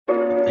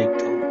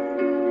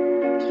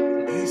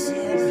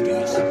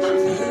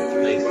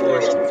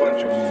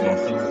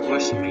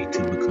forcing me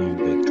to become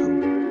big toe.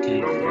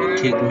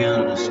 They kicked me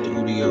out of the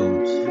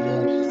studios.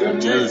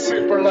 Jealousy.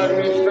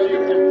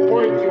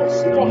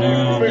 So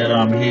now that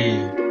I'm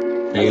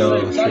here, they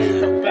all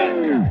feel.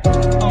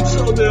 I'm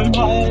so damn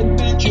high,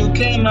 bitch, you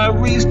cannot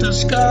reach the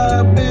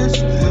sky, bitch.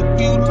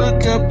 You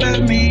look up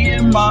at me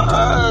in my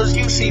eyes,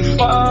 you see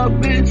fire,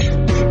 bitch.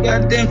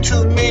 Goddamn,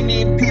 too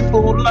many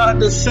people like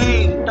the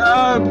same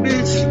die,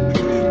 bitch.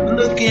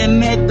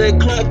 Looking at the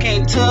clock,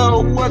 can't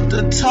tell what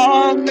the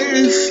time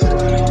is.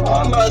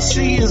 All I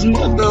see is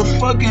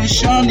motherfucking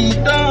shiny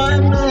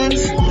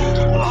diamonds.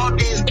 All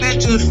these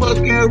bitches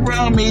fucking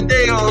around me,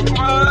 they all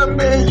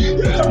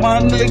grinding. My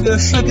nigga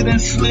slicker than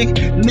slick,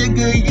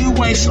 nigga,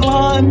 you ain't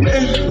slimy.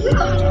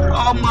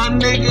 All my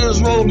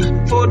niggas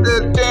rolling for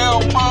the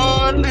damn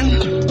money.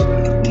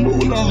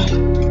 Mullah,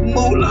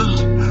 Mullah,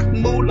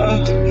 Mullah,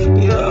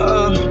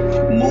 yeah.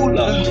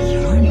 Mullah,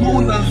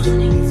 Mullah,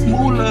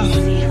 Mullah,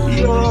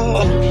 yeah.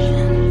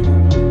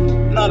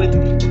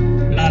 93,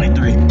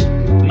 93,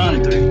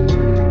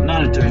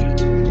 93,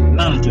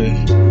 93,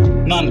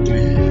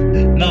 93,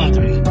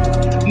 93.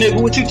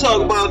 Nigga, what you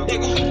talk about,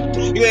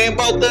 nigga? You ain't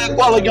about that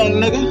quality, young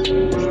nigga.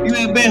 You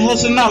ain't been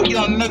hustling out,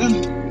 young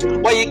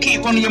nigga. Why you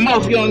keep running your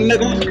mouth, young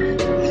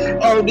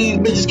nigga? All these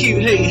bitches keep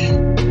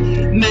hating.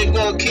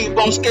 Nigga, keep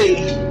on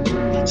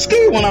skating.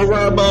 Skate when I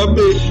ride by a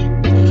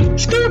bitch.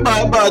 Skate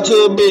by to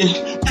a bitch.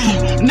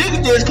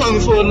 Nigga just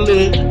coming for a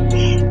lick.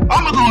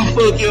 I'ma go and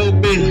fuck your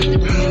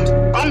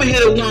bitch. I'ma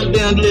hit it one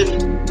damn lick.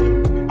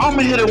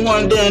 I'ma hit it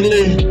one damn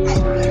lick.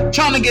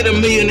 Tryna get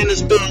 $1 million in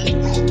this bitch.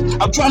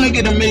 I'm tryna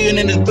get $1 million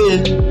in this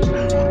bitch.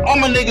 All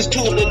my niggas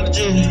too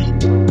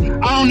legit.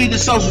 I don't need the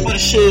sauce for the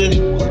shit.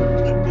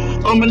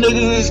 All my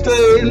niggas is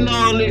staying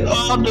gnarly.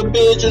 All the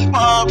bitches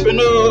popping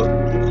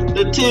up.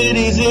 The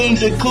titties in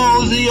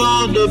jacuzzi.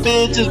 All the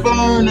bitches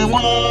burning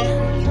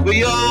wine.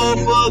 We all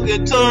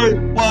fucking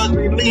turn. Watch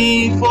me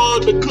lean for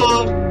the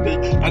cup.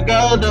 I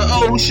got the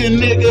ocean,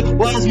 nigga.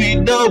 Watch me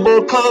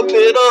double cup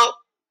it up.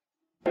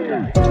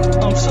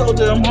 I'm so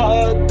damn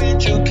hard,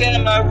 bitch, you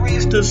cannot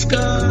reach the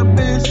sky,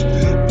 bitch.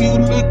 You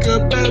look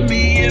up at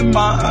me in my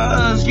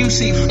eyes, you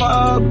see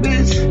fire,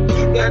 bitch.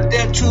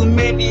 Goddamn, too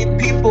many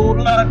people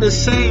like the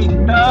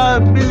same die,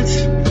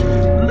 bitch.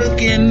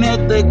 Looking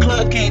at the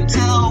clock, can't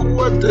tell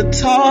what the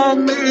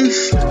time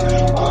is.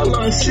 All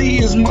I see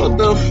is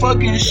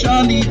motherfucking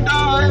shiny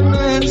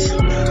diamonds.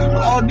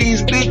 All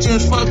these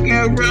bitches fucking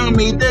around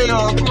me, they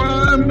all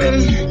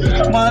grinding.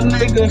 My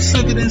nigga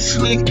slicker than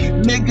slick,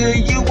 nigga,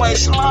 you ain't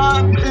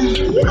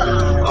slimy.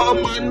 All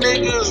my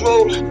niggas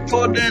roll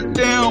for that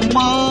damn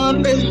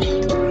money.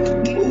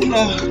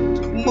 Mullah,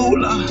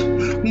 Mullah,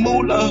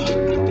 Mullah,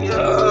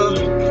 yeah.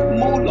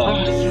 Mullah,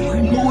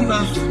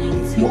 Mullah,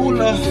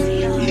 Mullah,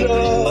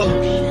 yeah.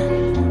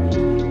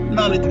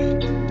 93.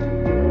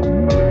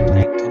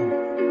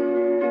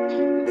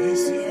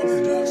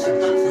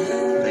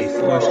 They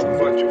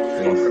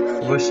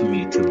forced me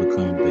to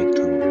become big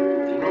toe.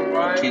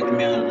 Kicked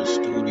me out of the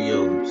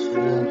studios.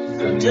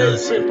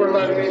 Jealousy.